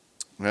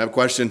I have a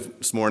question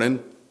this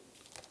morning.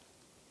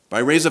 By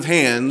raise of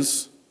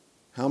hands,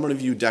 how many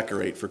of you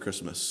decorate for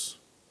Christmas?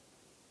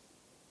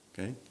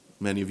 Okay,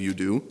 many of you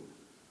do.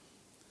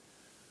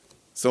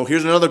 So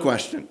here's another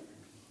question.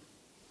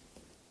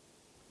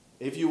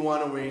 If you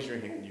want to raise your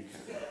hand, you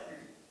can.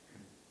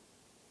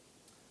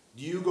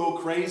 Do you go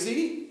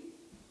crazy,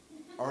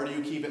 or do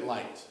you keep it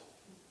light?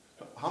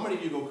 How many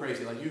of you go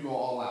crazy? Like, you go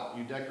all out.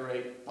 You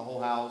decorate the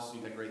whole house,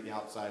 you decorate the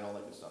outside, all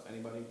that good stuff.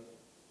 Anybody?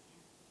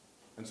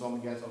 And so I'm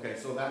going to guess, okay,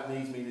 so that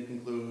leads me to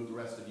conclude the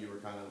rest of you are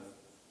kind of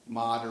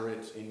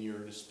moderate in your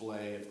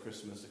display of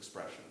Christmas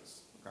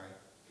expressions, okay?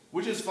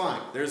 Which is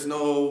fine. There's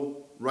no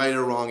right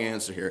or wrong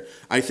answer here.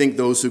 I think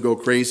those who go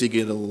crazy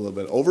get a little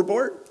bit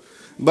overboard,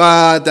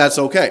 but that's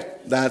okay.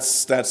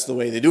 That's the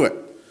way they do it,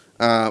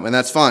 and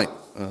that's fine.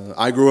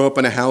 I grew up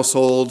in a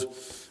household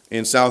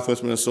in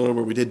southwest Minnesota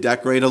where we did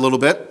decorate a little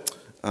bit,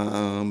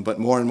 but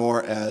more and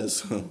more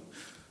as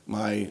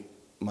my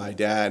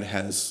dad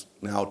has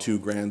now 2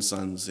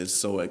 grandsons, is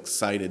so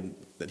excited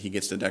that he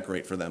gets to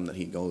decorate for them that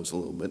he goes a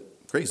little bit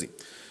crazy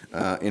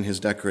in his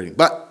decorating.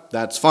 But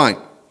that's fine.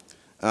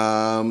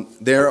 I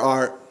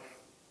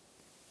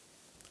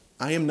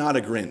am not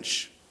a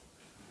Grinch.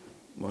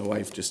 My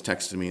wife just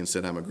texted me and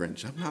said I'm a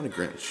Grinch. I'm not a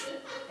Grinch.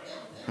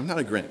 I'm not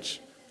a Grinch.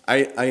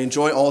 I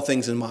enjoy all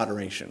things in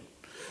moderation.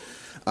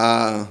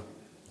 There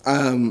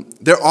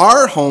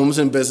are homes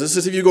and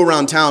businesses, if you go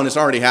around town, it's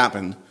already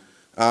happened,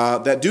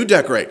 that do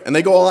decorate, and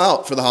they go all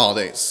out for the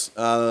holidays.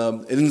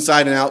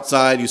 Inside and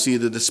outside, you see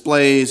the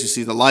displays, you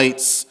see the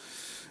lights.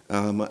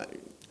 I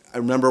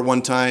remember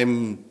one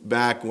time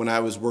back when I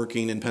was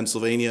working in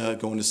Pennsylvania,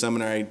 going to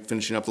seminary,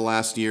 finishing up the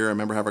last year, I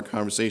remember having a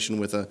conversation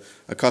with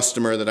a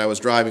customer that I was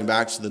driving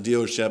back to the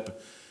dealership,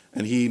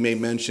 and he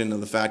made mention of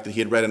the fact that he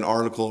had read an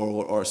article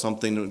or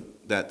something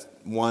that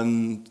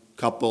one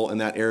couple in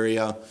that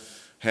area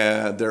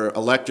had their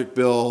electric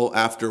bill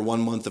after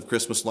 1 month of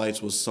Christmas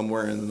lights was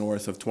somewhere in the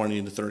north of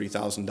 $20,000 to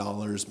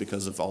 $30,000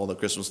 because of all the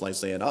Christmas lights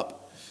they had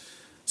up.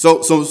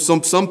 So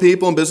some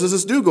people and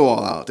businesses do go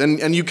all out,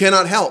 and you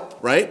cannot help,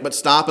 right, but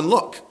stop and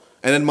look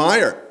and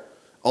admire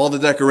all the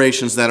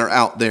decorations that are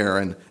out there,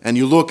 and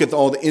you look at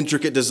all the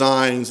intricate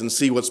designs and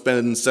see what's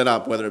been set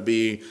up, whether it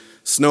be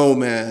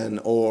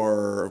snowmen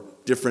or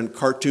different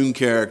cartoon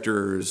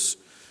characters.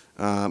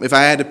 If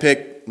I had to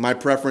pick my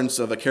preference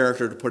of a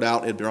character to put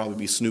out, it'd probably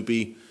be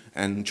Snoopy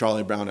and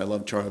Charlie Brown. I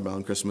love Charlie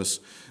Brown Christmas.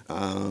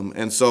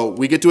 And so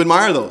we get to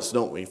admire those,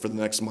 don't we, for the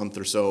next month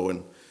or so,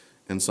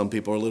 and some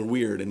people are a little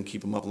weird and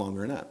keep them up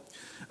longer than that.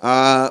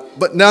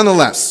 But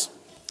nonetheless,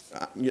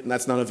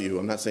 that's none of you.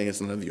 I'm not saying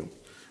it's none of you.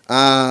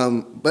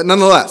 But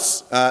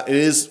nonetheless, it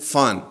is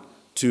fun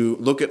to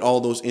look at all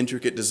those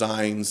intricate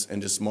designs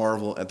and just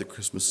marvel at the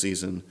Christmas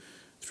season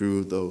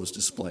through those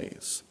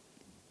displays.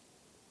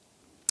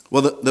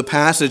 Well, the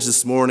passage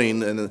this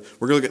morning, and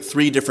we're going to look at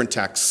 3 different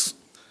texts,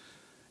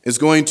 is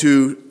going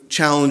to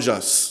challenge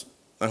us,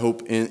 I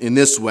hope, in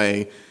this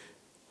way,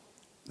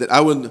 that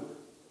I would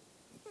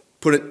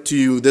put it to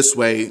you this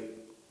way: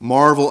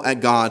 marvel at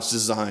God's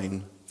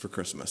design for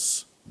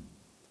Christmas.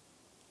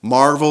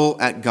 Marvel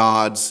at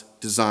God's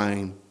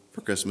design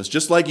for Christmas.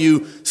 Just like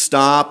you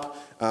stop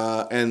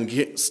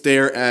and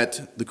stare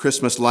at the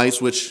Christmas lights,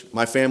 which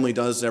my family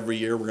does every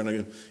year. We're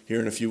going to,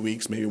 here in a few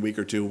weeks, maybe a week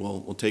or two,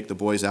 we'll take the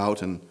boys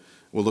out and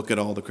we'll look at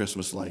all the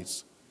Christmas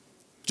lights.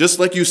 Just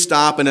like you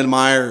stop and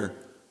admire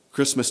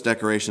Christmas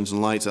decorations and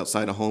lights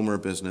outside a home or a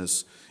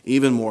business,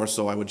 even more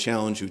so, I would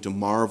challenge you to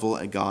marvel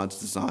at God's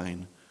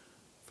design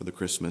for the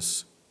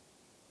Christmas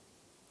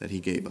that He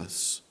gave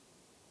us.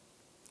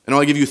 And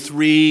I'll give you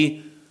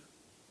 3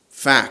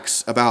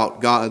 facts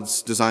about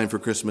God's design for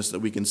Christmas that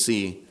we can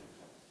see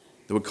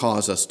that would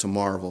cause us to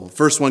marvel.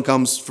 First one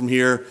comes from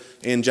here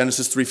in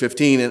Genesis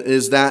 3:15. It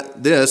is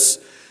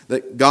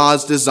that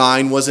God's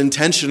design was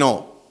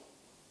intentional.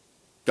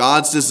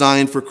 God's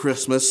design for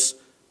Christmas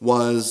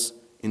was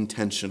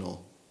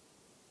intentional.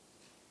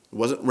 It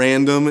wasn't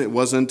random. It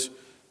wasn't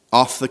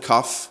off the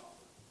cuff.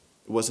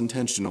 It was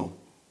intentional.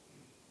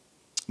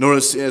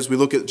 Notice as we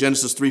look at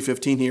Genesis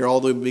 3:15 here, all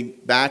the way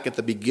back at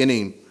the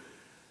beginning,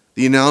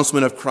 the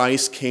announcement of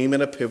Christ came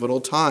at a pivotal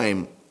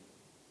time.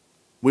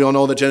 We all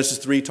know that Genesis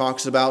 3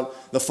 talks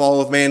about the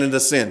fall of man into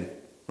sin,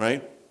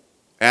 right?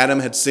 Adam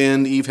had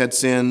sinned, Eve had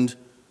sinned.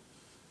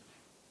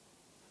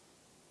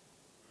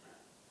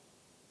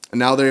 And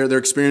now they're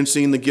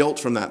experiencing the guilt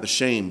from that, the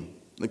shame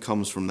that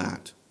comes from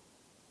that.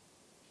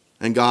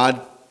 And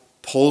God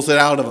pulls it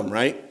out of them,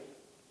 right?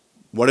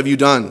 What have you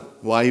done?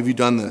 Why have you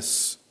done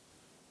this?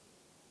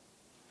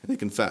 And they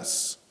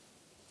confess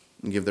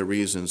and give their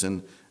reasons.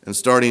 And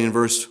starting in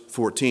verse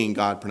 14,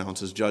 God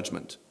pronounces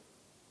judgment.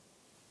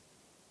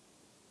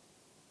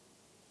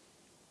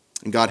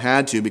 And God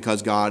had to,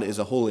 because God is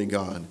a holy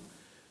God.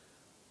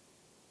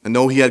 And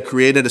though He had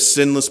created a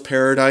sinless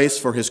paradise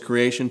for His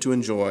creation to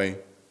enjoy,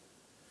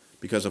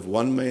 because of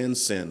one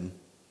man's sin,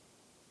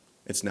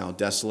 it's now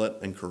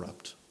desolate and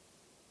corrupt.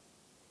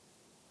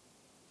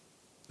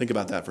 Think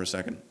about that for a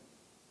second.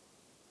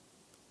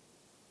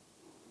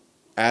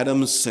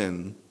 Adam's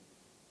sin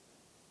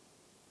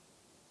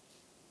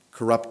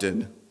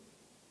corrupted,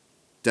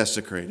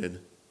 desecrated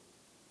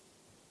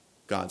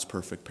God's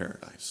perfect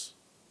paradise.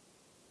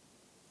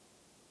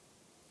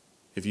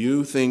 If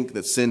you think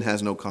that sin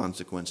has no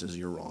consequences,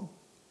 you're wrong.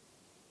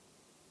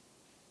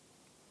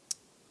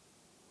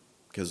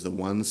 Because the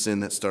one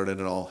sin that started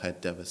it all had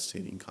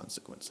devastating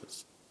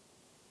consequences.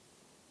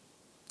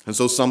 And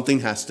so something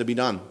has to be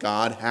done.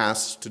 God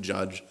has to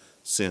judge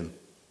sin.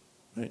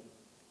 Right?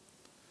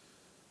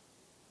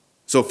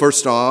 So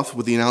first off,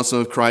 with the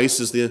announcement of Christ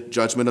is the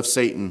judgment of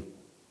Satan.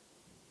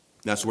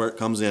 That's where it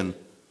comes in.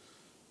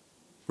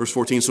 Verse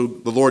 14, so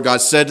the Lord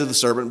God said to the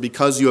serpent,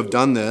 because you have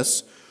done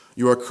this,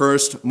 you are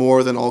cursed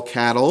more than all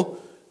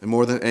cattle and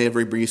more than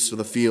every beast of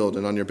the field.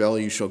 And on your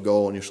belly you shall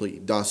go, and you shall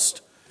eat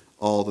dust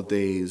all the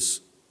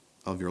days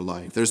of your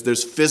life.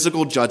 There's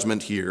physical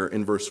judgment here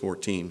in verse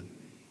 14.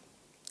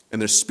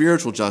 And there's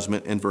spiritual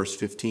judgment in verse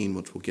 15,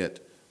 which we'll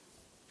get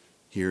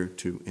here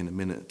to in a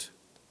minute.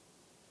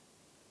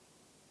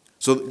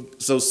 So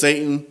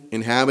Satan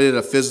inhabited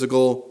a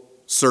physical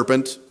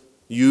serpent,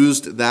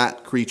 used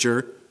that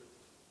creature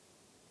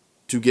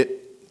to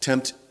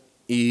tempt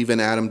Eve and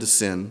Adam to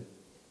sin.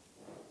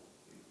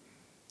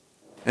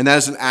 And that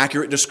is an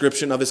accurate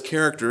description of his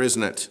character,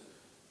 isn't it?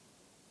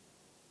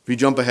 If you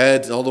jump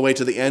ahead all the way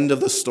to the end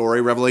of the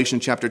story, Revelation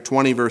chapter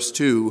 20, verse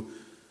 2,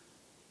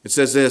 it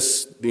says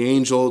this, the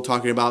angel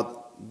talking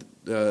about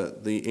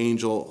the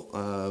angel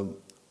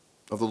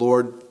of the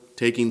Lord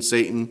taking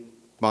Satan,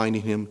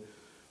 binding him.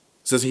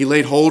 It says, he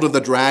laid hold of the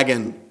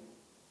dragon,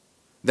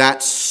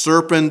 that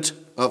serpent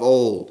of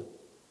old,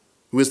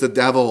 who is the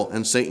devil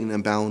and Satan,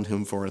 and bound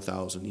him for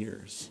 1,000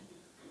 years.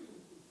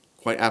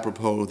 Quite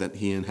apropos that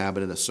he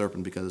inhabited a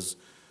serpent, because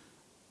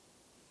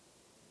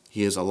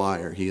he is a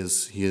liar. He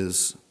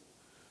is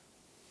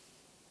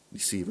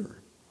deceiver.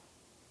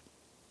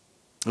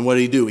 And what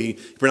did he do? He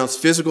pronounced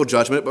physical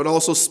judgment, but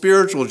also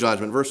spiritual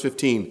judgment. Verse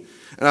 15,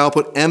 and I'll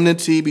put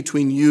enmity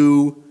between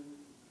you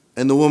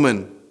and the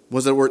woman. What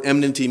does that word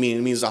enmity mean?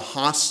 It means a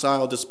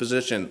hostile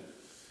disposition.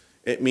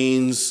 It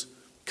means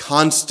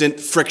constant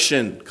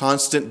friction,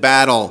 constant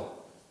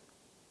battle.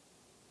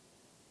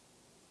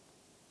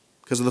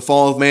 Because of the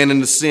fall of man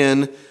into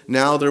sin,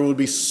 now there will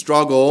be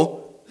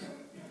struggle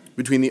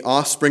between the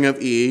offspring of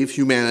Eve,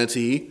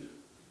 humanity,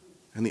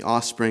 and the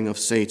offspring of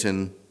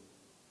Satan,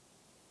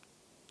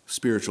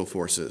 spiritual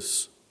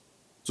forces.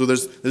 So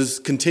there's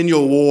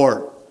continual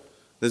war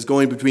that's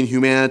going between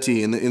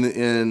humanity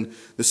and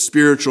the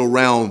spiritual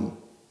realm.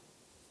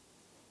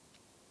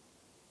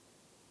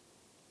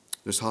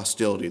 There's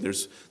hostility.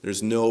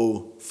 There's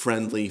no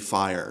friendly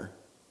fire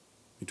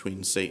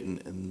between Satan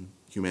and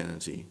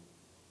humanity.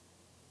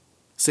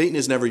 Satan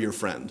is never your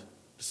friend,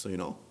 just so you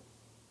know.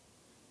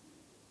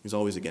 He's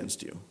always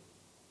against you.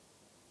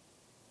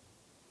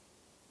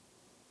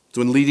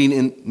 So in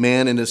leading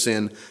man into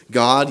sin,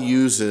 God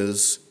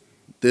uses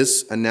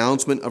this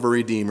announcement of a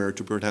Redeemer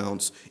to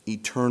pronounce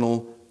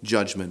eternal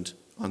judgment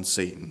on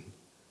Satan.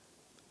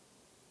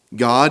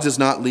 God does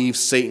not leave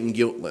Satan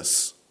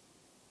guiltless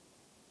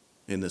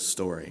in this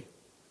story.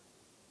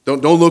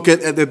 Don't look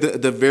at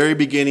the very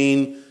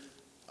beginning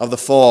of the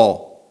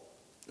fall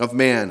of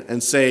man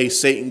and say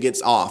Satan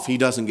gets off. He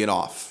doesn't get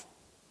off.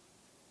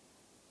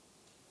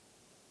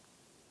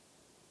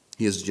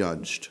 He is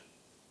judged.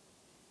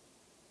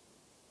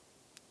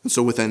 And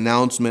so with the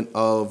announcement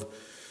of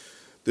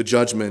the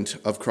judgment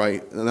of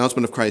Christ, the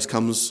announcement of Christ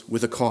comes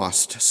with a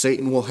cost.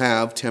 Satan will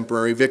have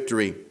temporary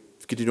victory.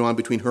 Continue on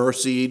between her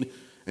seed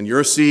and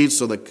your seed,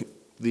 so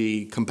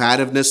the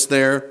combativeness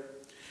there.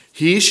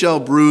 He shall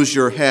bruise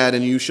your head,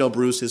 and you shall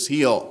bruise his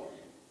heel.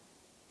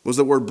 What does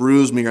that word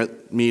bruise mean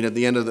at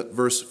the end of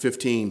verse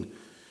 15?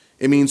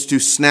 It means to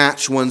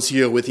snatch one's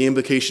heel, with the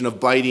implication of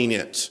biting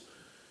it.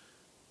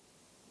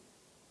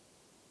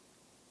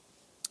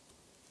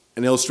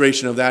 An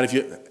illustration of that,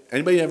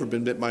 anybody ever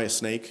been bit by a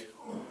snake?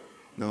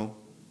 No?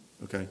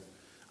 Okay.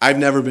 I've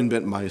never been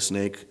bitten by a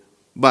snake,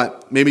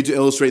 but maybe to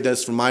illustrate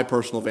this from my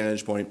personal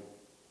vantage point,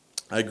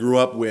 I grew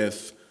up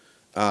with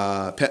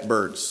pet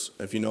birds,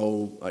 if you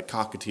know, like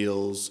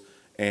cockatiels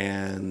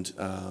and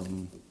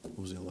what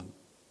was the other one?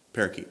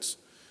 Parakeets.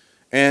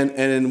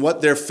 And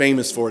what they're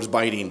famous for is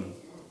biting.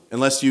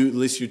 Unless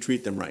you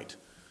treat them right,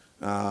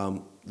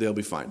 they'll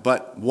be fine.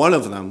 But one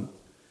of them,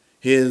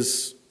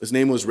 his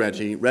name was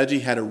Reggie. Reggie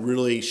had a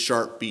really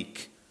sharp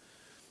beak.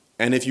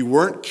 And if you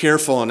weren't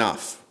careful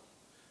enough,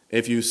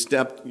 if you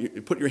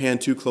put your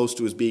hand too close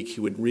to his beak, he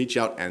would reach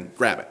out and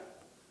grab it.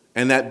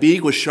 And that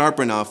beak was sharp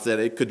enough that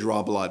it could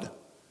draw blood.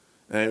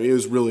 And it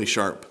was really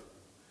sharp.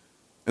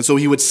 And so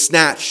he would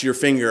snatch your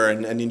finger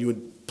and you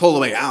would pull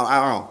away,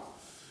 ow,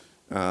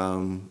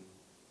 ow.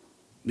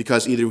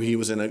 Because either he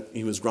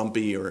was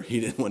grumpy or he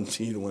didn't want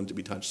to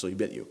be touched, so he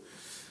bit you.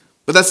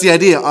 But that's the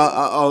idea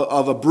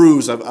of a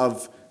bruise,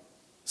 of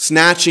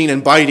snatching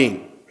and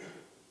biting.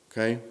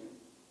 Okay?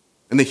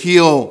 And the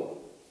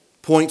heel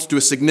points to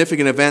a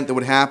significant event that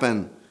would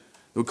happen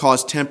that would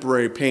cause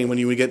temporary pain. When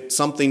you would get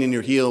something in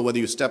your heel, whether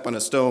you step on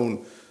a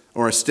stone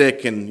or a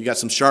stick and you got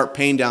some sharp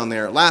pain down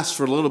there, it lasts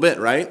for a little bit,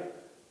 right?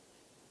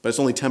 But it's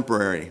only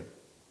temporary.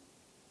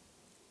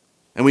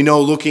 And we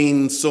know,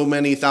 looking so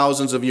many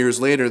thousands of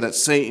years later, that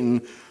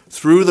Satan,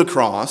 through the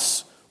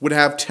cross, would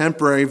have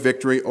temporary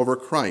victory over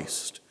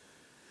Christ.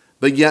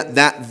 But yet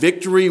that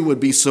victory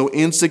would be so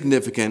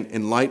insignificant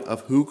in light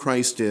of who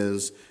Christ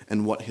is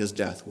and what his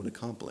death would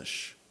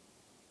accomplish.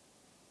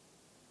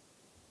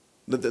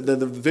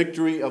 The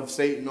victory of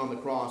Satan on the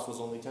cross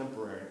was only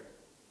temporary.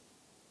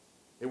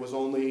 It was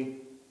only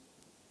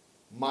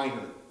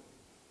minor,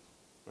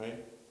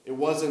 right? It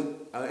wasn't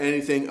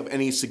anything of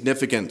any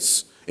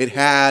significance. It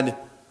had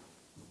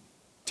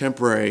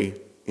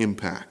temporary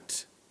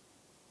impact.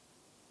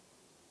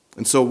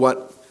 And so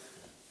what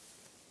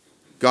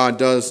God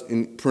does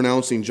in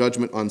pronouncing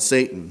judgment on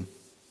Satan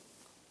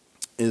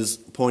is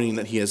pointing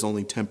that he has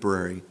only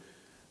temporary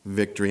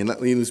victory. And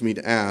that leads me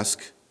to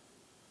ask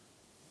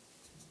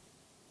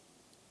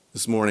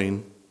this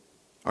morning,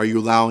 are you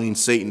allowing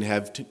Satan to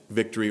have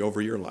victory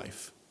over your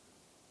life?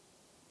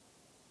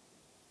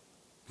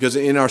 Because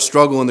in our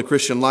struggle in the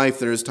Christian life,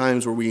 there's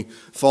times where we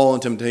fall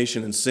in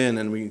temptation and sin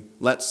and we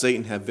let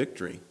Satan have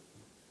victory.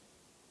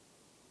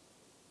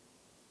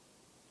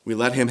 We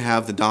let him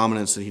have the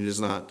dominance that he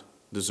does not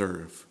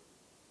deserve.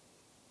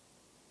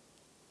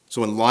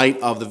 So in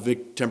light of the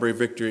temporary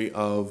victory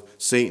of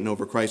Satan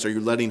over Christ, are you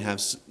letting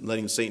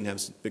Satan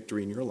have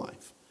victory in your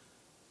life?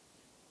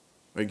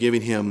 Are you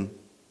giving him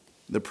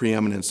the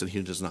preeminence that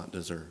he does not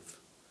deserve?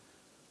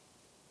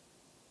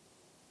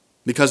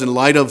 Because in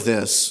light of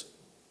this,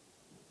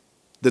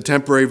 the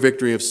temporary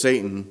victory of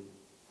Satan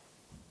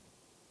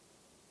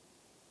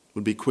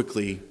would be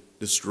quickly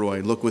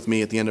destroyed. Look with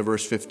me at the end of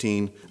verse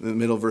 15, in the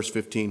middle of verse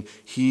 15.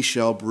 He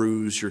shall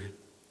bruise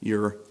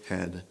your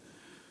head.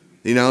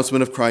 The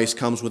announcement of Christ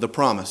comes with a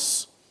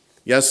promise.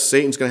 Yes,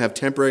 Satan's going to have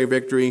temporary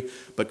victory,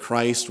 but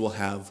Christ will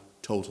have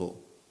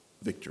total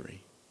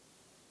victory.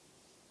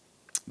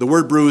 The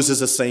word bruise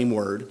is the same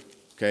word,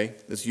 okay?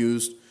 It's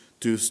used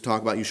to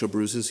talk about you shall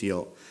bruise his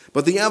heel.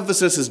 But the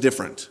emphasis is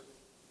different.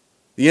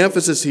 The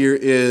emphasis here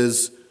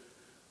is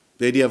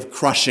the idea of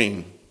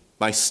crushing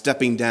by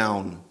stepping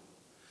down.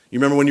 You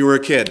remember when you were a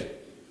kid?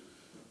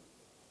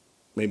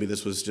 Maybe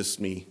this was just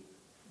me.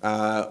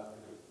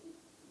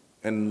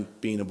 And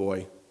being a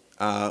boy.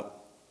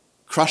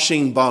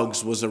 Crushing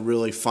bugs was a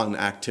really fun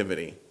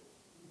activity.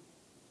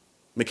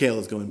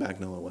 Michaela's going back.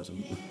 No, it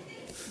wasn't.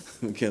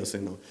 Michaela's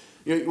saying no.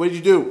 What did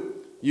you do?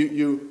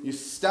 You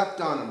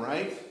stepped on them,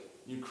 right?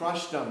 You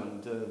crushed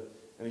them.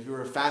 And if you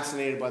were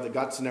fascinated by the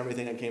guts and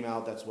everything that came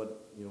out, that's what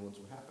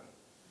happened.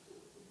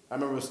 I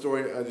remember a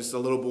story, just a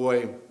little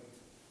boy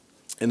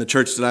in the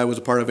church that I was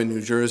a part of in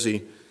New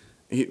Jersey.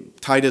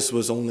 Titus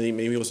was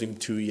maybe he wasn't even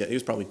 2 yet. He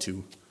was probably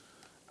 2.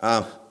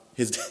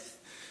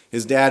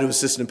 His dad, who was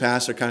assistant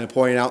pastor, kind of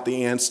pointed out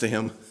the ants to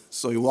him.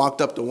 So he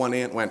walked up to one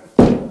ant and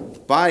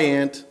went, "Bye,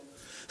 ant."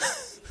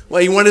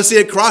 Well, he wanted to see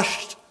it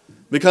crushed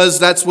because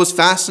that's what's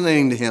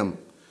fascinating to him.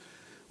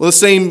 Well, the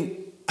same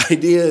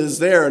idea is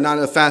there, not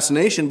of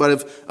fascination,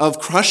 but of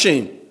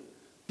crushing.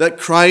 That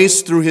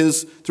Christ, through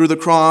the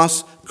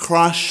cross,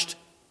 crushed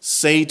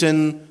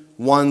Satan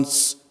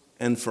once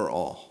and for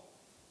all.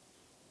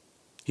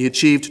 He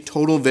achieved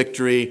total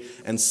victory,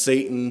 and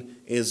Satan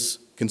is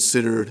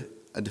considered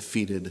a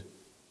defeated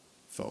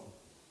foe.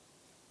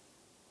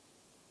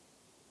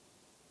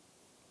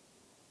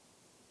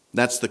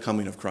 That's the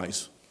coming of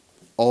Christ,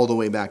 all the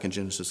way back in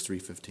Genesis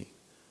 3:15.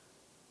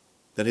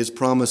 That his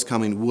promised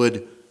coming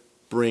would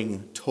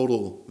bring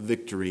total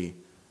victory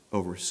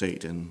over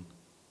Satan.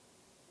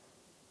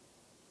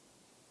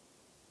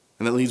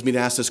 And that leads me to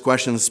ask this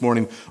question this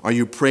morning. Are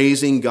you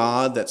praising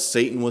God that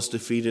Satan was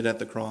defeated at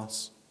the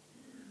cross?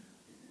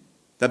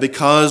 That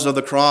because of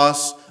the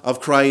cross of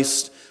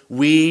Christ,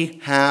 we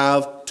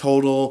have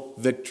total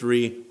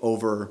victory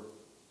over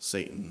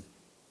Satan.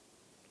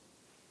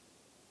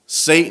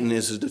 Satan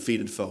is his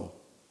defeated foe.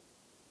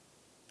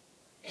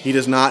 He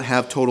does not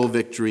have total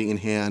victory in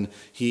hand.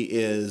 He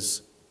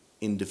is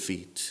in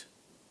defeat.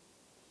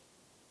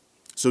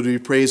 So do we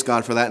praise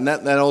God for that? And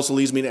that also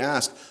leads me to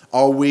ask,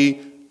 are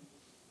we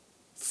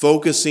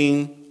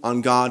focusing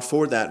on God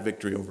for that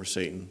victory over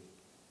Satan?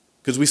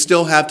 Because we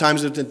still have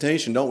times of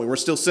temptation, don't we? We're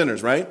still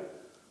sinners, right?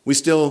 We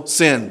still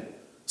sin.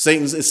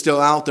 Satan is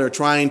still out there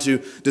trying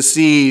to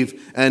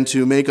deceive and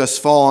to make us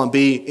fall and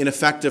be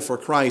ineffective for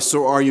Christ.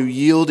 So are you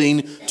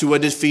yielding to a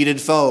defeated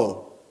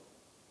foe?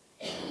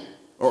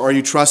 Or are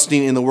you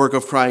trusting in the work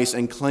of Christ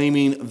and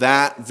claiming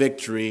that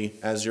victory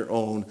as your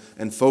own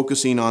and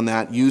focusing on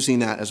that, using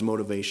that as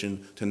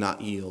motivation to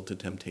not yield to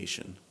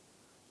temptation?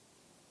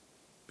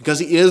 Because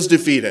he is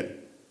defeated.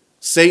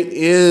 Satan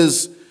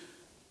is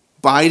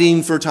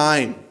biding for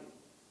time.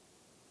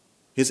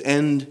 His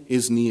end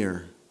is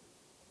near.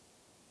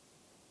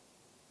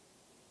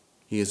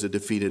 He is a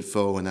defeated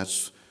foe, and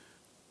that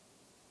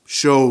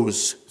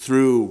shows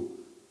through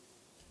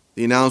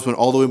the announcement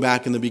all the way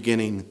back in the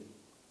beginning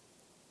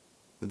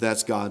that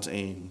that's God's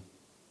aim.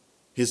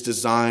 His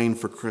design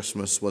for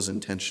Christmas was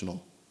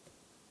intentional.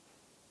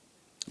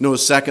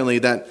 Notice, secondly,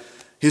 that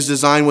his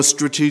design was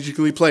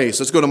strategically placed.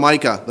 Let's go to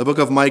Micah, the book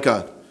of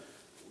Micah,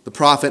 the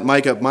prophet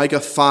Micah, Micah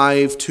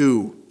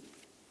 5:2.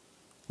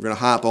 We're going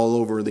to hop all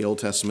over the Old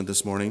Testament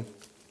this morning.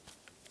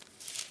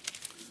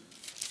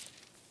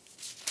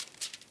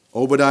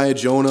 Obadiah,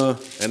 Jonah,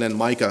 and then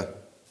Micah.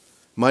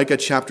 Micah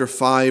chapter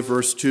 5,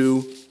 verse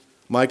 2.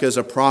 Micah is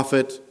a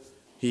prophet.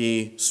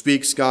 He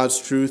speaks God's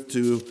truth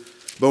to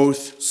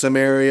both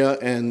Samaria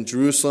and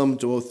Jerusalem,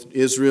 to both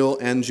Israel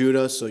and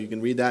Judah. So you can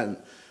read that in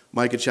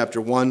Micah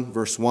chapter 1,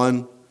 verse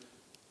 1.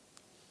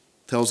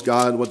 Tells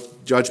God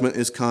what judgment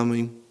is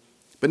coming.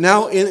 But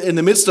now in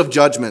the midst of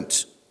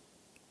judgment,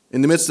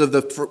 in the midst of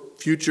the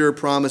future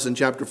promise in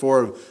chapter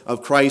 4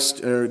 of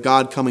Christ or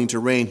God coming to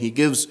reign, he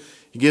gives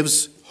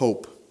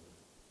hope.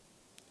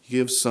 He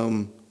gives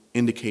some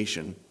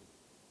indication.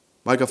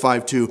 Micah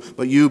 5:2,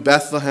 but you,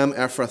 Bethlehem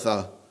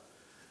Ephrathah,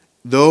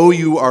 though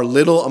you are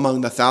little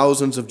among the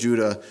thousands of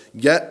Judah,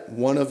 yet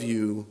one of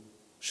you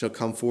shall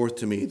come forth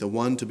to me, the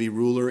one to be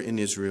ruler in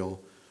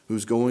Israel,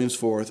 whose goings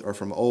forth are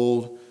from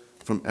old,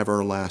 from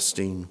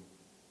everlasting.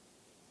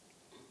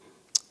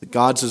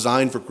 God's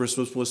design for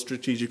Christmas was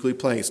strategically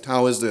placed.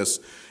 How is this?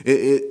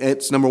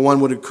 It's number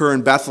one, would occur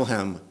in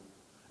Bethlehem,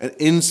 an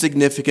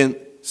insignificant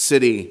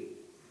city.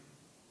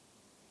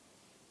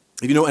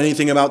 If you know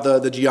anything about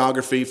the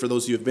geography, for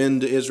those of you who have been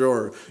to Israel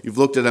or you've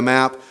looked at a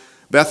map,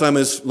 Bethlehem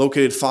is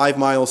located 5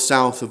 miles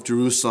south of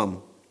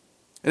Jerusalem.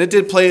 And it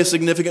did play a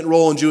significant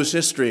role in Jewish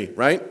history,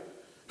 right?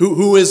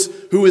 Who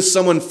is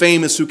someone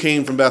famous who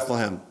came from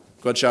Bethlehem?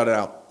 Go ahead, shout it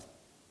out.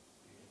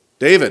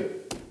 David.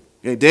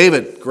 Okay,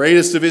 David,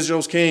 greatest of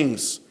Israel's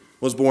kings,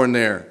 was born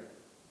there.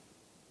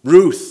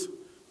 Ruth,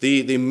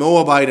 the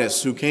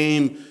Moabitess who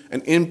came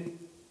and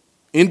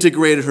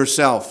integrated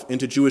herself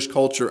into Jewish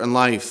culture and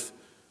life,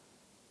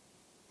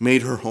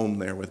 made her home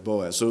there with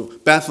Boaz. So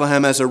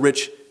Bethlehem has a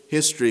rich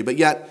history, but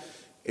yet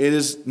it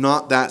is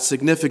not that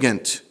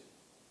significant,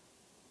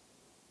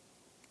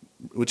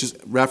 which is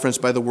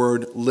referenced by the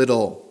word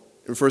little.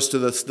 It refers to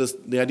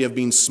the idea of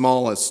being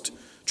smallest,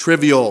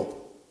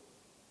 trivial,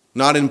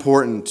 not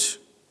important.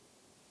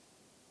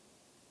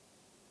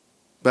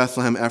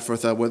 Bethlehem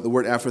Ephrathah, what the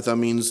word Ephrathah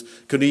means,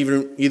 could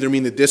either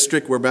mean the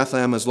district where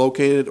Bethlehem is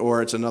located,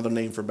 or it's another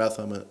name for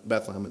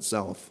Bethlehem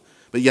itself.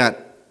 But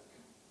yet,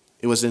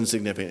 it was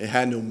insignificant. It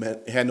had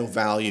no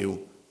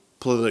value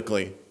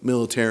politically,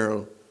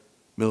 militarily.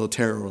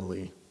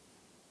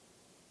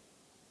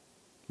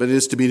 But it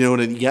is to be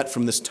noted, yet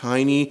from this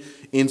tiny,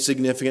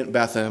 insignificant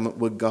Bethlehem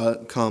would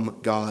come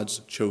God's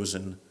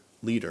chosen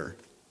leader.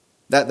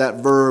 That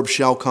verb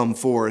shall come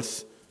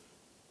forth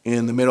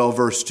in the middle of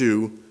verse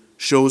 2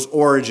 shows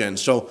origin.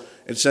 So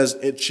it says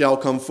it shall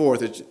come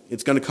forth.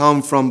 It's going to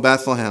come from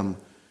Bethlehem.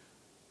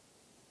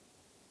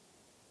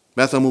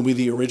 Bethlehem will be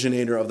the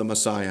originator of the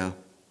Messiah.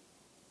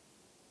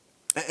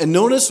 And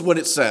notice what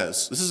it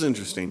says. This is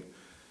interesting.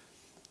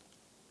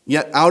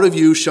 Yet out of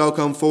you shall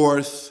come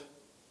forth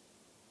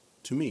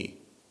to me.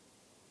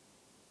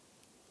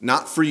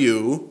 Not for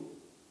you.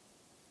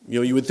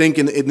 You would think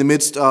in the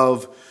midst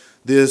of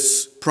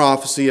this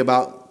prophecy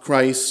about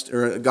Christ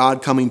or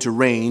God coming to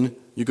reign,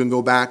 you can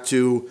go back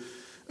to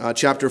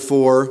chapter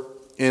 4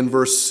 and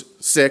verse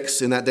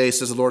 6. In that day,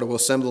 says the Lord, I will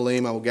assemble the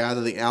lame, I will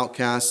gather the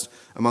outcasts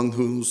among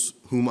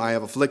whom I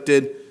have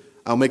afflicted.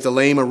 I'll make the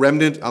lame a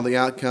remnant, of the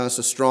outcasts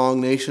a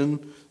strong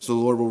nation. So the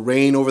Lord will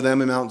reign over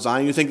them in Mount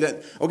Zion. You think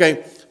that,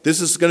 okay,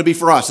 this is going to be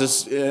for us.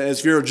 As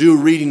if you're a Jew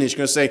reading this, you're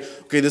going to say,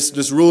 okay,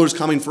 this ruler is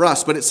coming for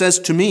us. But it says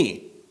to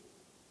me,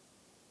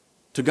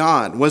 to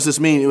God. What does this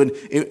mean?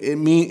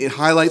 It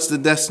highlights the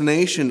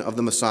destination of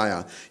the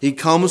Messiah. He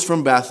comes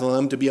from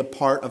Bethlehem to be a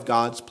part of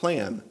God's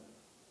plan.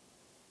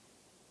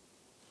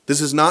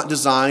 This is not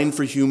designed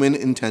for human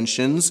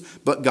intentions,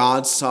 but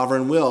God's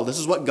sovereign will. This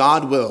is what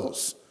God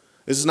wills.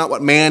 This is not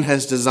what man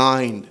has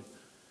designed.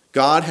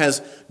 God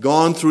has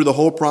gone through the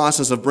whole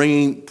process of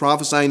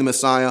prophesying the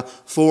Messiah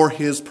for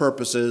his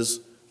purposes,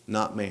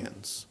 not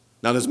man's.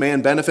 Now, does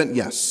man benefit?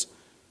 Yes.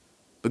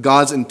 But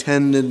God's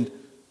intention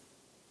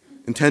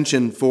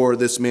for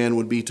this man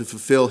would be to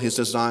fulfill his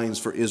designs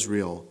for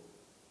Israel.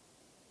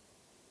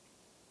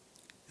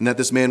 And that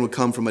this man would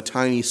come from a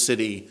tiny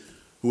city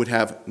who would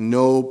have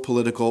no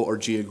political or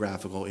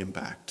geographical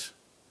impact.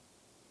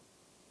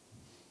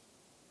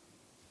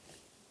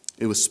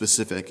 It was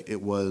specific.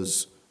 It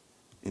was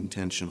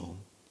intentional,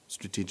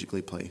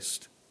 strategically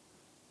placed.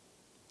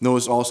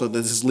 Notice also that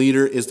this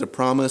leader is the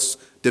promised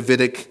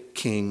Davidic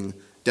king,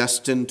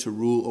 destined to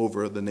rule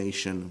over the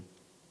nation.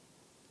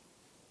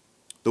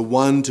 The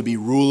one to be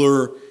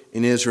ruler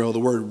in Israel. The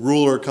word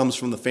ruler comes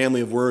from the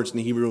family of words in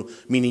Hebrew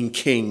meaning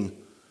king.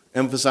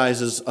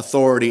 Emphasizes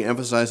authority,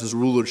 emphasizes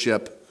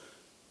rulership.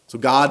 So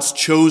God's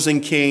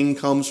chosen king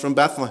comes from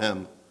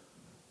Bethlehem.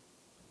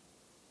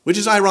 Which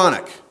is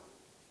ironic.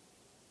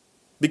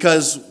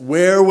 Because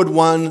where would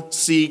one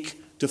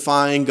seek to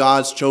find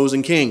God's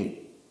chosen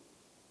king?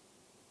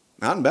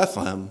 Not in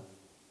Bethlehem.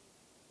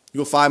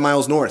 You go 5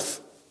 miles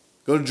north.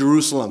 Go to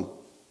Jerusalem.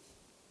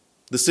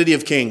 The city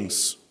of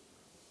kings.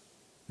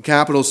 The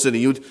capital city.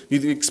 You'd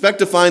expect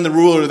to find the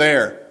ruler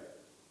there.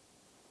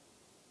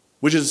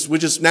 Which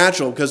is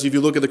natural, because if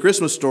you look at the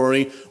Christmas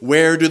story,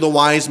 where do the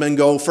wise men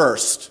go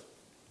first?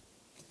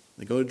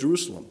 They go to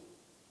Jerusalem.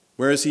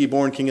 Where is he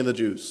born King of the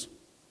Jews?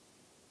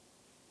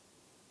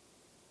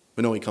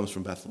 We know he comes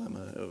from Bethlehem,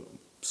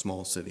 a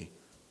small city,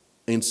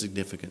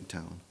 insignificant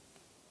town.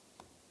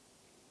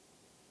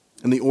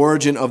 And the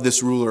origin of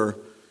this ruler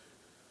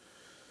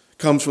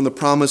comes from the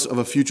promise of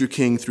a future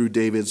king through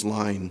David's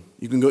line.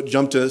 You can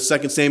jump to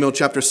 2 Samuel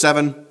chapter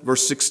 7,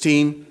 verse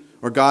 16,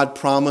 where God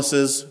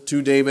promises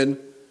to David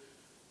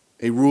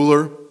a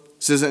ruler. It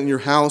says that in your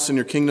house and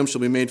your kingdom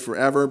shall be made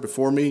forever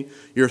before me.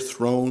 Your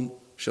throne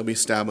shall be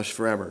established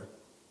forever.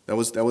 That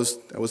was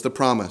the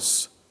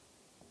promise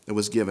that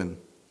was given.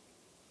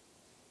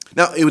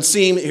 Now, it would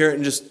seem here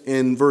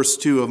in verse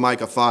 2 of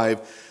Micah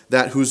 5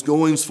 that whose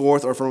goings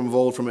forth are from of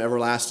old, from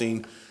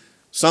everlasting.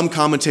 Some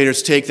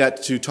commentators take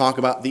that to talk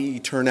about the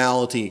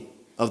eternality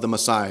of the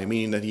Messiah,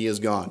 meaning that he is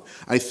God.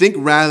 I think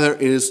rather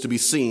it is to be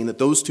seen that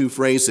those two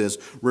phrases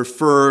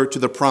refer to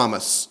the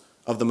promise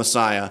of the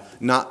Messiah,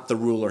 not the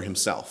ruler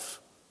himself.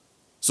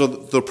 So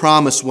the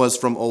promise was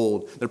from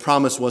old. The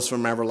promise was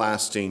from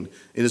everlasting.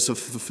 It is a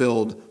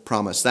fulfilled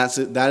promise. That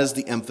is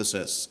the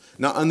emphasis.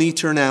 Not on the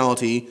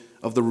eternality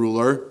of the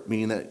ruler,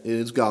 meaning that it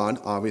is God,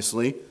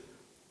 obviously,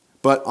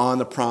 but on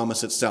the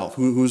promise itself.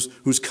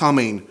 Who's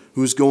coming,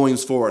 who's going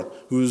forth,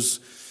 whose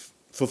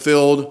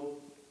fulfilled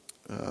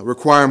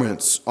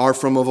requirements are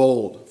from of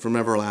old, from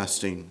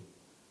everlasting.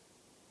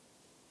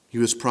 He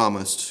was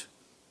promised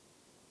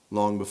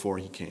long before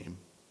he came.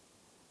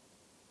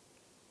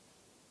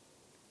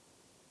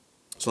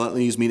 So that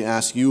leads me to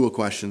ask you a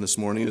question this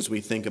morning as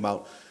we think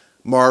about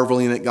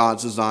marveling at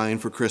God's design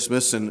for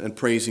Christmas and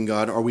praising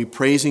God. Are we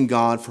praising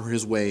God for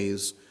his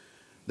ways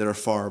that are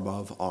far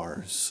above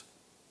ours?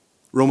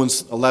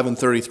 Romans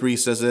 11:33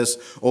 says this,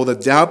 "Oh, the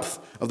depth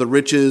of the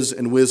riches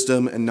and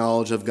wisdom and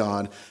knowledge of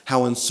God.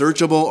 How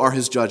unsearchable are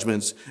his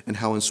judgments and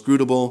how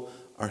inscrutable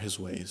are his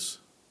ways."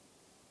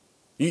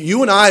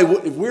 You and I,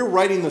 if we're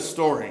writing the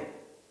story,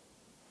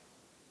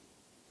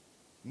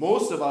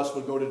 most of us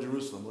would go to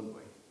Jerusalem, wouldn't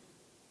we?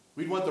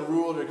 We'd want the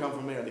ruler to come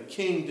from there, the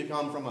king to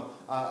come from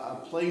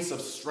a place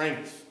of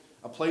strength,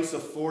 a place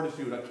of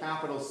fortitude, a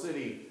capital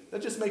city.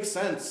 That just makes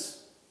sense.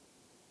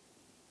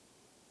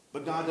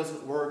 But God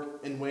doesn't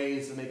work in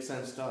ways that make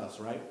sense to us,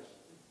 right?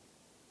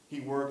 He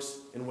works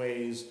in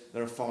ways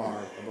that are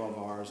far above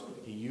ours.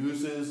 He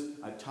uses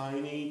a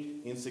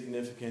tiny,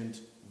 insignificant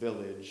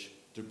village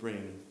to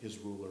bring his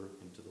ruler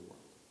into the world.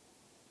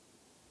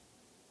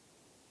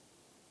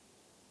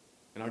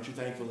 And aren't you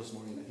thankful this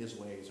morning that his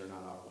ways are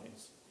not our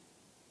ways?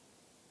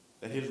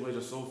 That his ways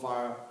are so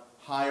far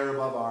higher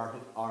above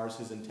ours,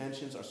 his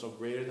intentions are so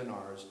greater than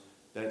ours,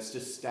 that it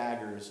just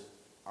staggers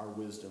our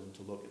wisdom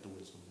to look at the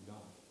wisdom of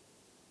God.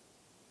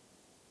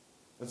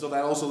 And so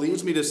that also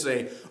leads me to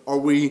say, are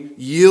we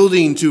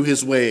yielding to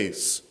his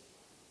ways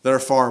that are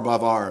far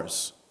above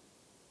ours?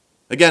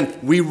 Again,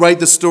 we write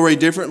the story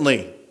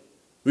differently.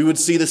 We would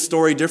see the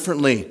story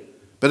differently.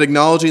 But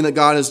acknowledging that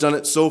God has done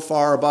it so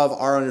far above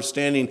our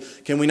understanding,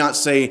 can we not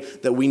say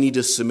that we need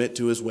to submit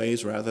to his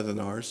ways rather than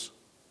ours?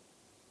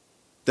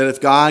 That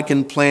if God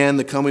can plan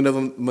the coming of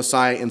a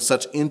Messiah in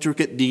such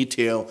intricate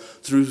detail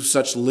through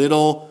such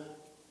little,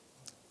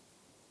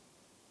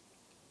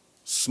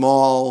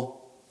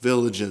 small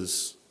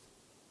villages,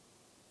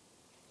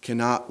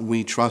 cannot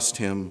we trust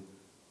him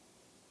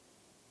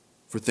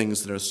for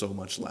things that are so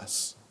much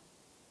less?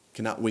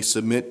 Cannot we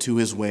submit to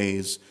his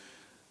ways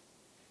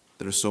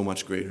that are so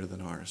much greater than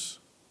ours?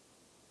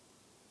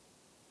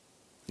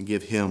 And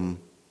give him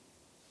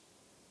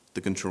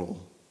the control.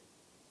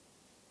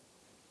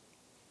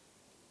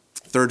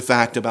 Third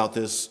fact about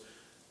this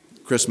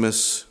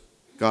Christmas,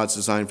 God's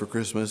design for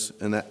Christmas,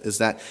 and that is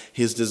that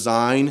his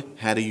design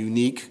had a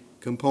unique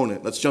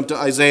component. Let's jump to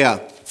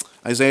Isaiah.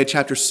 Isaiah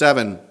chapter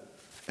 7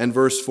 and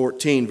verse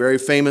 14. Very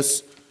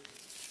famous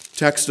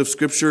text of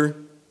Scripture.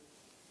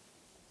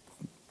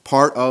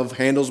 Part of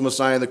Handel's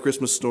Messiah, the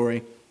Christmas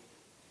story.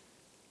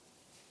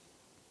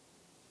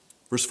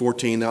 Verse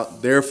 14. Now,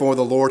 therefore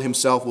the Lord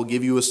himself will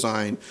give you a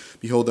sign.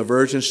 Behold, the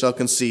virgin shall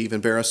conceive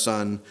and bear a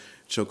son, and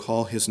shall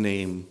call his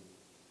name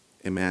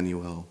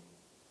Emmanuel.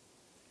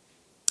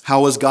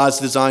 How was God's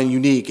design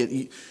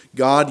unique?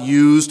 God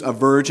used a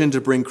virgin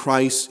to bring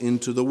Christ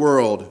into the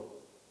world.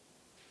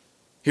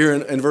 Here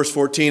in verse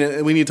 14,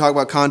 and we need to talk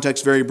about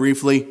context very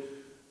briefly.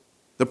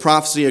 The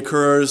prophecy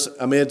occurs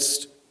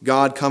amidst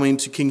God coming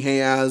to King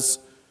Ahaz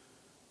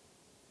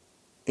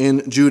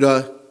in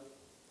Judah,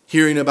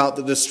 hearing about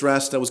the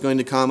distress that was going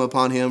to come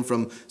upon him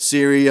from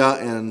Syria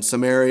and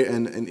Samaria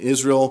and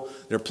Israel.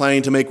 They're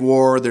planning to make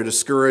war. They're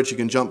discouraged. You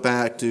can jump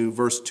back to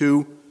verse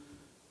 2.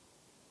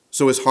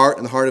 So his heart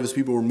and the heart of his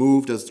people were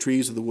moved as the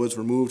trees of the woods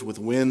were moved with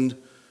wind.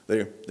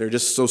 They're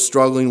just so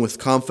struggling with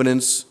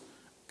confidence.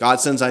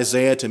 God sends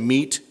Isaiah to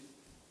meet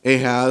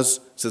Ahaz.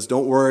 Says,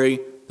 don't worry,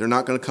 they're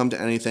not going to come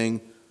to anything.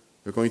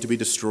 They're going to be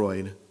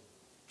destroyed.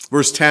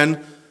 Verse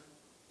 10,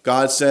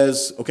 God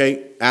says,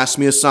 okay, ask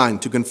me a sign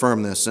to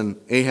confirm this. And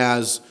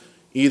Ahaz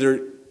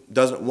either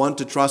doesn't want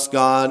to trust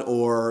God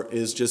or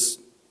is just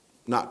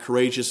not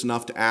courageous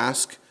enough to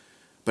ask.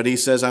 But he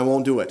says, I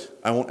won't do it.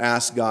 I won't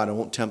ask God. I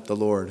won't tempt the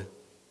Lord.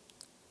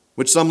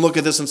 which some look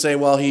at this and say,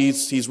 well,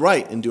 he's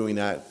right in doing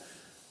that.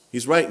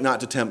 He's right not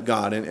to tempt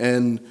God.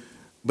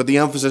 But the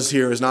emphasis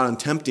here is not on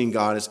tempting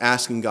God, it's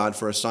asking God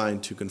for a sign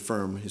to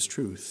confirm his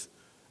truth.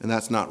 And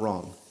that's not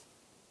wrong.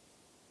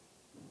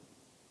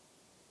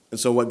 And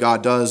so what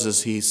God does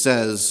is he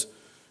says,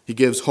 he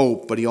gives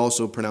hope, but he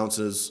also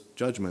pronounces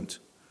judgment.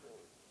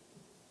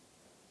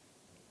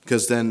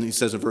 Because then he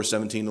says in verse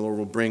 17, the Lord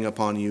will bring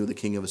upon you the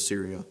king of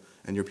Assyria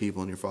and your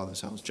people and your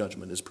father's house.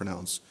 Judgment is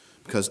pronounced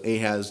because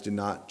Ahaz did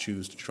not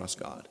choose to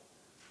trust God.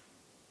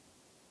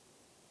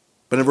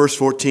 But in verse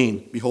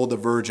 14, behold the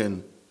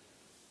virgin,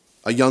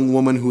 a young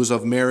woman who is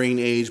of marrying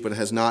age but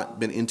has not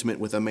been intimate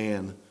with a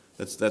man.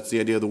 That's the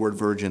idea of the word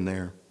virgin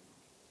there.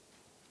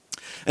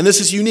 And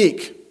this is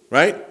unique,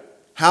 right?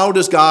 How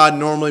does God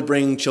normally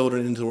bring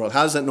children into the world?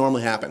 How does that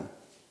normally happen?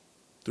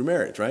 Through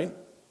marriage, right?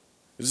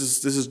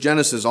 This is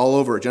Genesis all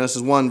over.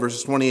 Genesis 1,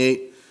 verse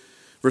 28.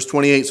 Verse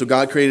 28, so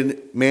God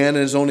created man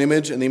in his own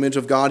image. In the image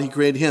of God he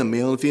created him.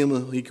 Male and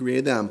female he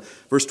created them.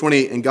 Verse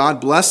 28, and God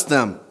blessed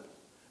them.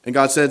 And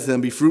God said to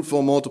them, be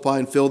fruitful, multiply,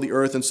 and fill the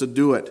earth and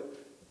subdue it.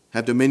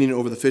 Have dominion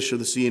over the fish of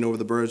the sea and over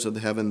the birds of the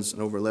heavens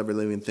and over every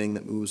living thing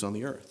that moves on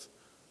the earth.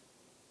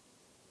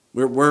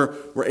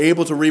 We're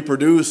able to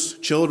reproduce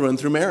children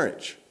through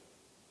marriage.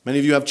 Many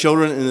of you have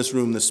children in this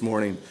room this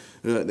morning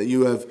that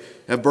you have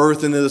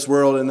birthed into this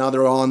world, and now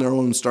they're all on their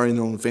own, starting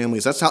their own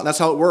families. That's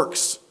how it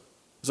works.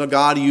 That's how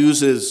God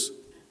uses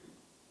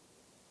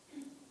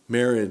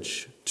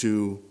marriage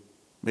to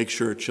make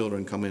sure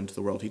children come into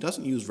the world. He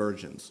doesn't use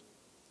virgins.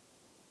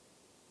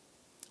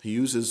 He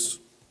uses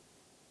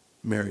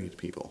married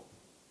people.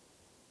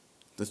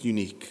 That's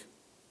unique.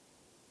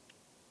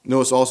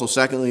 Notice also,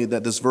 secondly,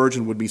 that this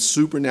virgin would be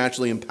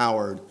supernaturally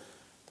empowered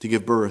to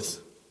give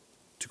birth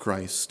to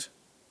Christ.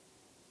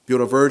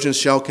 Behold, a virgin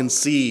shall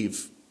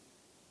conceive.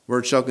 The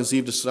word shall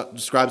conceive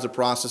describes the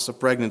process of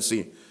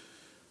pregnancy.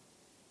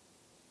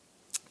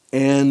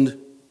 And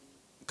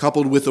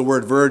coupled with the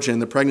word virgin,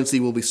 the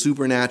pregnancy will be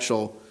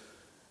supernatural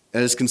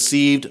and is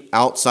conceived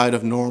outside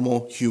of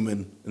normal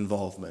human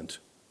involvement.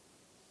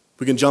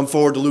 We can jump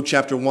forward to Luke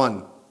chapter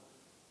 1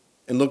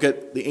 and look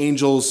at the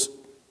angel's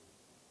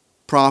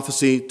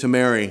prophecy to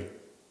Mary,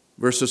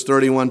 verses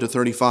 31 to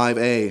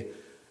 35a.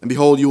 And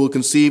behold, you will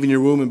conceive in your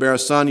womb and bear a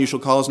son. You shall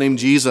call his name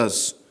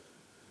Jesus.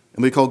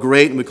 And we call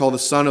great, and we call the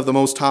Son of the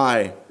Most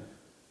High.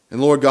 And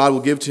the Lord God will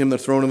give to him the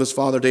throne of his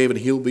father David.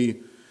 He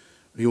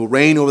will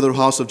reign over the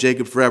house of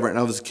Jacob forever, and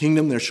of his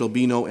kingdom there shall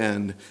be no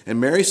end. And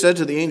Mary said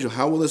to the angel,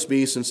 how will this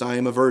be, since I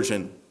am a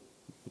virgin?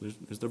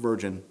 There's the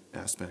virgin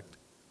aspect.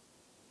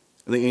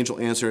 And the angel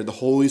answered, the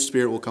Holy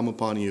Spirit will come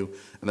upon you,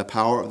 and the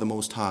power of the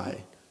Most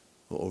High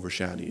will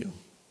overshadow you.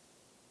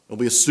 It will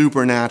be a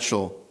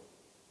supernatural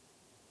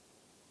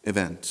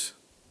event.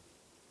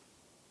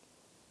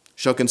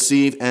 Shall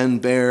conceive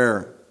and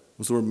bear.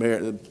 What's the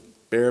word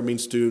bear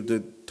means to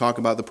talk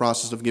about the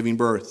process of giving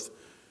birth.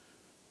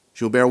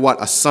 She will bear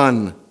what? A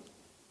son.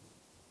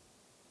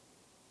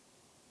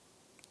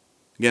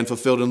 Again,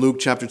 fulfilled in Luke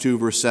chapter 2,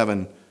 verse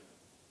 7.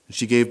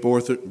 She gave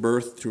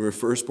birth to her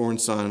firstborn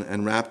son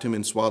and wrapped him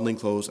in swaddling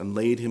clothes and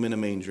laid him in a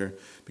manger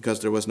because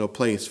there was no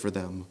place for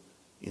them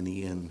in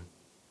the inn.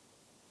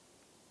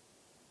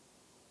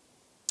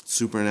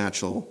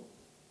 Supernatural,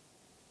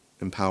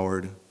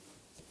 empowered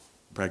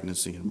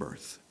pregnancy and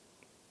birth.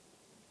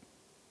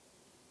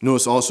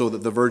 Notice also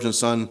that the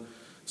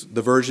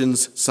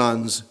virgin's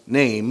son's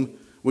name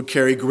would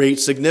carry great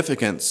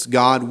significance.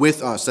 God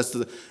with us.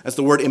 That's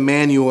the word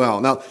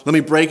Emmanuel. Now, let me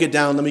break it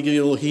down. Let me give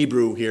you a little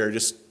Hebrew here,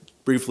 just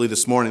briefly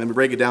this morning. Let me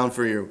break it down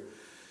for you.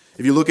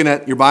 If you're looking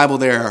at your Bible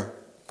there,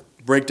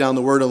 break down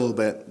the word a little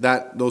bit.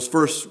 Those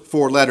first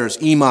four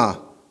letters,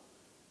 Ema,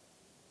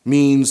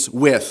 means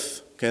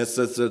with. Okay, that's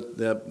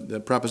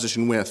the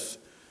preposition with.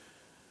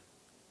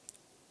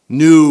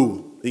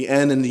 Nu, the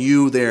N and the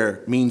U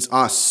there, means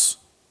us.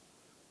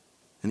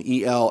 And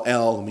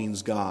ELL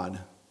means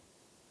God.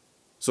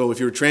 So if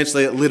you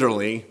translate it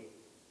literally,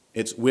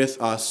 it's with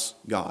us,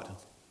 God.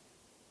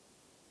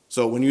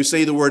 So when you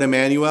say the word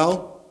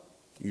Emmanuel,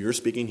 you're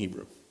speaking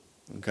Hebrew.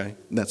 Okay?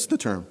 That's the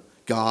term.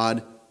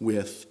 God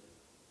with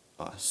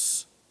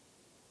us.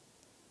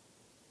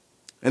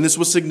 And this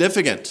was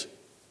significant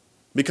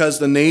because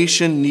the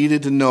nation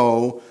needed to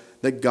know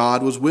that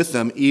God was with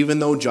them, even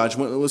though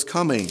judgment was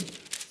coming.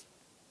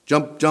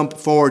 Jump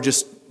forward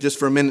just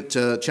for a minute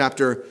to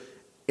chapter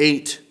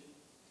 8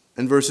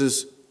 and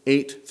verses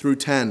 8 through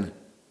 10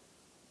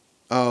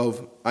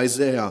 of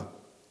Isaiah.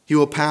 He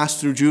will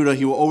pass through Judah.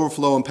 He will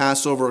overflow and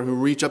pass over. He will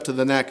reach up to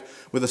the neck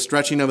with a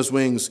stretching of his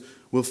wings.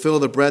 Will fill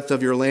the breadth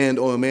of your land,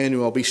 O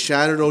Emmanuel. Be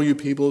shattered, O you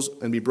peoples,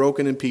 and be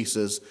broken in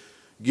pieces.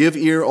 Give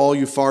ear, all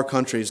you far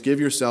countries. Give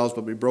yourselves,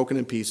 but be broken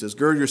in pieces.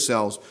 Gird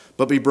yourselves,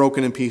 but be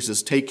broken in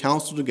pieces. Take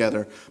counsel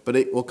together, but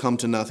it will come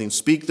to nothing.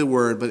 Speak the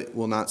word, but it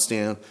will not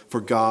stand. For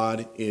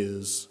God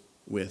is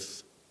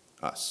with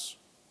us.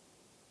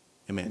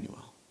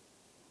 Emmanuel.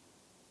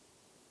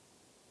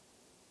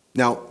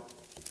 Now,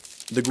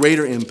 the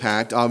greater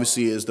impact,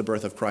 obviously, is the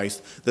birth of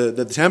Christ.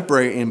 The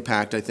temporary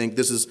impact, I think,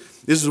 this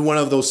is one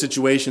of those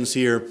situations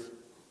here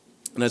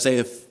in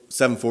Isaiah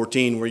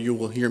 7:14, where you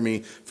will hear me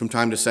from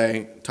time to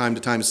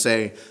time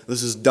say,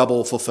 this is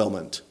double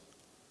fulfillment.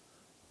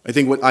 I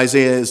think what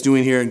Isaiah is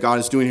doing here and God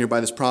is doing here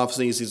by this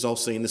prophecy is he's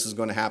also saying this is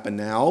going to happen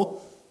now,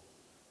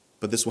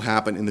 but this will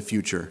happen in the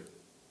future.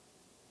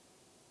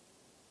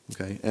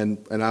 Okay, and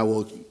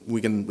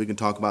we can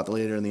talk about that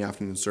later in the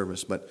afternoon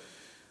service, but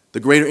the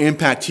greater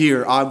impact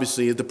here,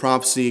 obviously, of the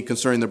prophecy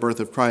concerning the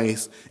birth of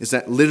Christ is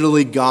that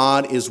literally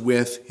God is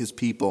with his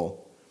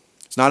people.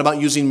 It's not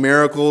about using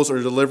miracles or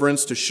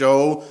deliverance to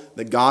show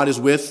that God is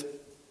with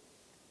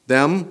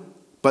them,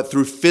 but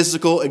through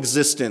physical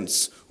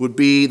existence would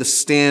be the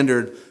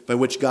standard by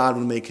which God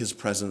would make his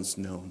presence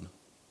known.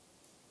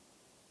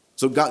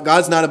 So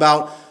God's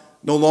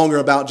no longer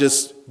about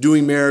just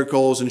doing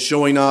miracles and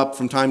showing up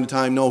from time to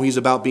time. No, he's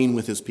about being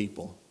with his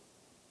people.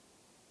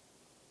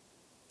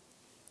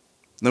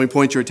 Let me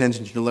point your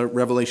attention to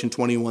Revelation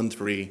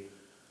 21:3,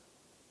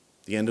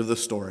 the end of the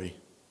story.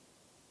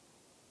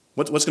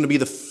 What's going to be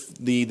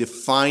the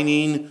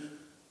defining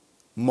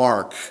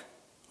mark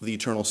of the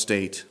eternal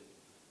state?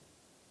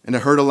 And I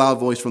heard a loud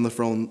voice from the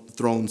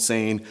throne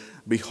saying,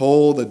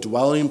 behold, the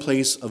dwelling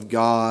place of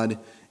God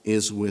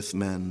is with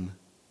men.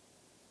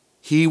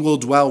 He will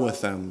dwell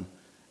with them,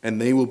 and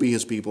they will be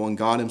his people, and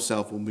God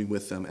himself will be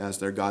with them as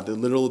their God. The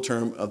literal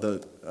term of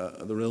the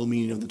real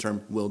meaning of the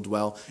term will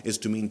dwell is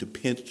to mean to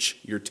pitch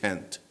your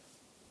tent.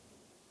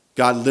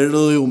 God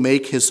literally will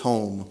make his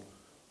home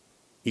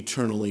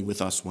eternally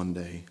with us one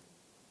day.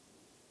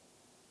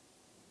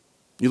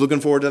 You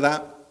looking forward to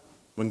that?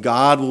 When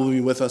God will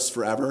be with us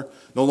forever,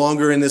 no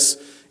longer in this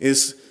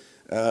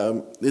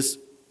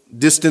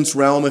distance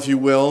realm, if you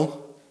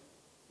will.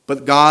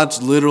 But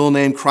God's literal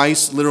name,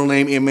 Christ's literal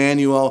name,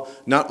 Emmanuel,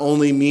 not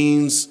only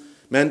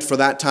meant for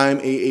that time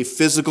a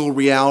physical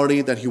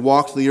reality that he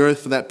walked the earth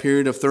for that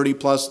period of 30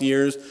 plus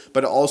years,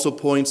 but it also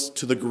points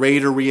to the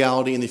greater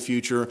reality in the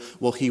future.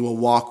 Well, he will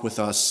walk with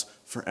us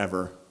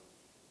forever.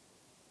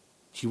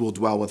 He will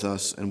dwell with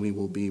us and we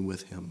will be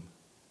with him.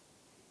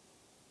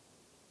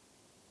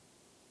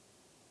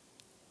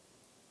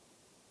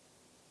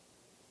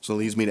 So it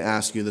leads me to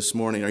ask you this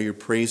morning, are you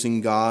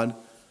praising God?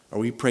 Are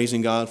we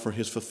praising God for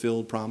his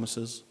fulfilled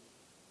promises?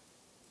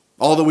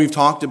 All that we've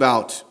talked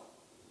about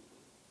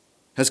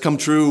has come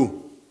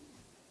true.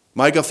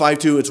 Micah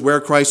 5:2, it's where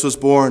Christ was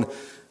born.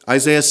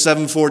 Isaiah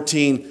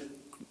 7:14,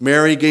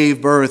 Mary gave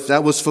birth.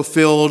 That was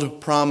fulfilled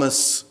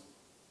promise.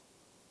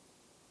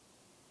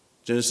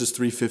 Genesis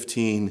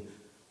 3:15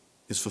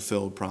 is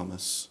fulfilled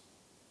promise.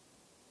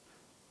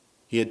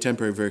 He had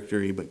temporary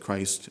victory, but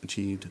Christ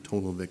achieved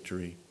total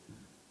victory.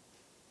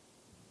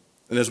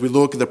 And as we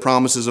look at the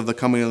promises of the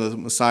coming of the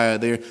Messiah,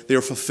 they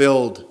are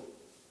fulfilled.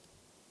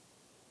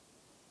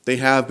 They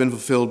have been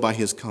fulfilled by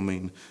his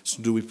coming.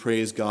 So do we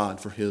praise God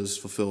for his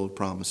fulfilled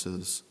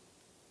promises?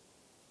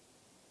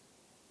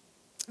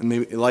 And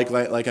maybe,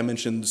 like I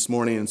mentioned this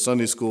morning in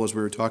Sunday school as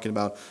we were talking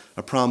about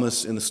a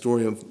promise in the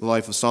story of the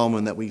life of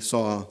Solomon that we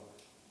saw.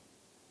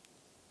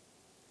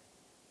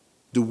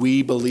 Do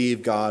we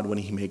believe God when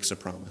he makes a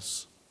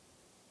promise?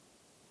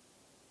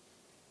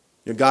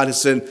 You know, God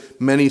has said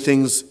many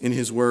things in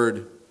his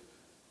word,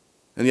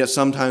 and yet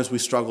sometimes we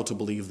struggle to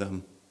believe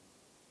them.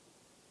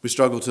 We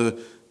struggle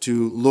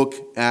to look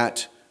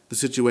at the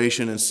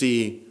situation and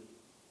see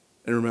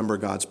and remember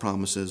God's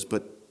promises.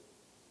 But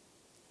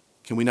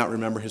can we not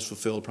remember his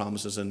fulfilled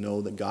promises and know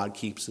that God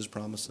keeps his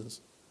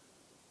promises?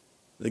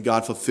 That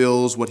God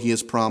fulfills what he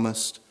has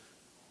promised.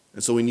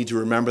 And so we need to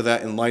remember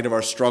that in light of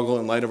our struggle,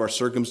 in light of our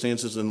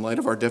circumstances, in light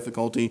of our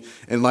difficulty,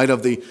 in light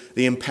of the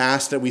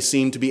impasse that we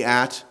seem to be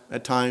at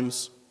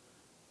times.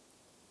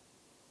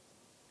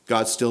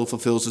 God still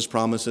fulfills his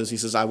promises. He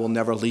says, I will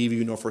never leave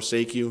you nor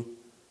forsake you.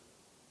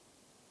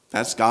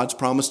 That's God's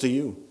promise to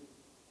you.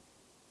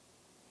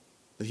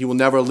 That he will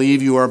never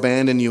leave you or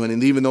abandon you.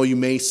 And even though you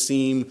may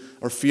seem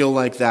or feel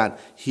like that,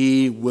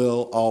 he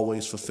will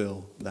always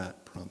fulfill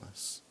that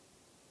promise.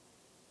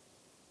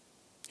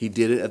 He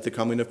did it at the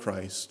coming of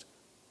Christ,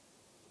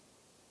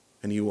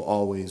 and he will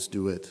always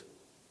do it.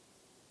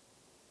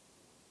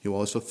 He will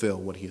always fulfill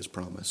what he has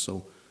promised.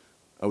 So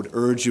I would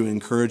urge you,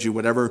 encourage you,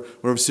 whatever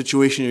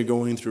situation you're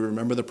going through,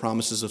 remember the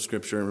promises of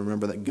Scripture and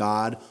remember that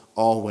God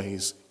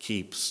always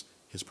keeps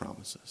his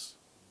promises.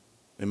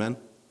 Amen?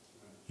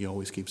 He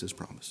always keeps his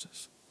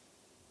promises.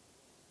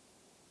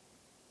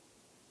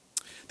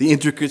 The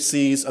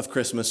intricacies of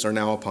Christmas are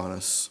now upon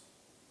us.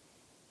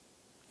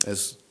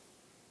 As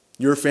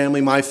your family,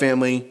 my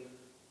family,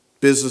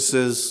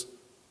 businesses,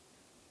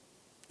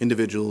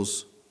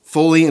 individuals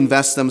fully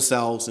invest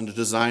themselves into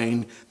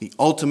designing the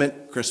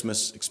ultimate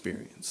Christmas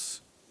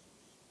experience.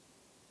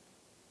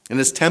 And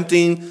as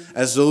tempting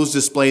as those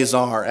displays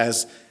are,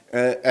 as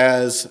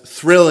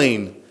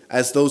thrilling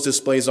as those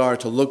displays are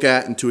to look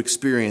at and to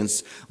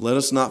experience, let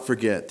us not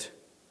forget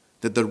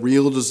that the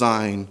real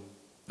design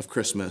of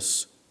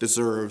Christmas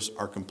deserves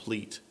our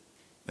complete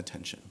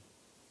attention.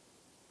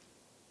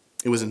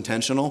 It was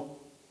intentional.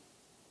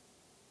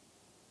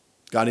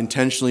 God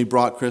intentionally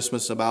brought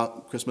Christmas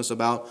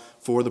about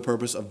for the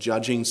purpose of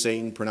judging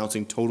Satan,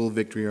 pronouncing total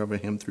victory over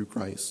him through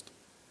Christ.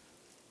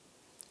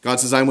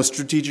 God's design was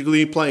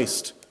strategically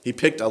placed. He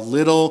picked a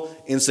little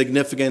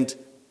insignificant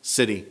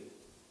city,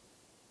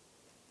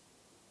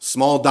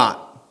 small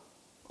dot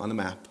on the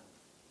map,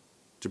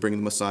 to bring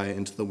the Messiah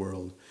into the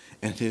world.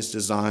 And his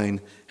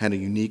design had a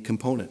unique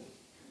component.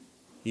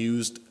 He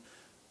used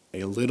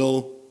a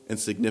little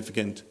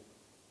insignificant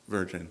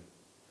virgin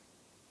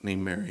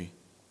named Mary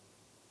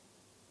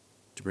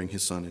to bring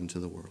his son into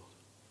the world.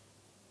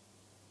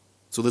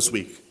 So this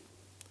week,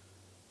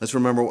 let's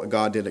remember what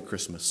God did at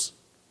Christmas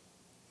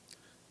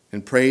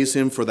and praise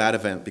him for that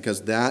event,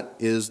 because that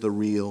is the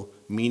real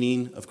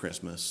meaning of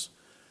Christmas,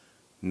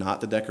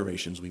 not the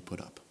decorations we put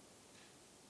up.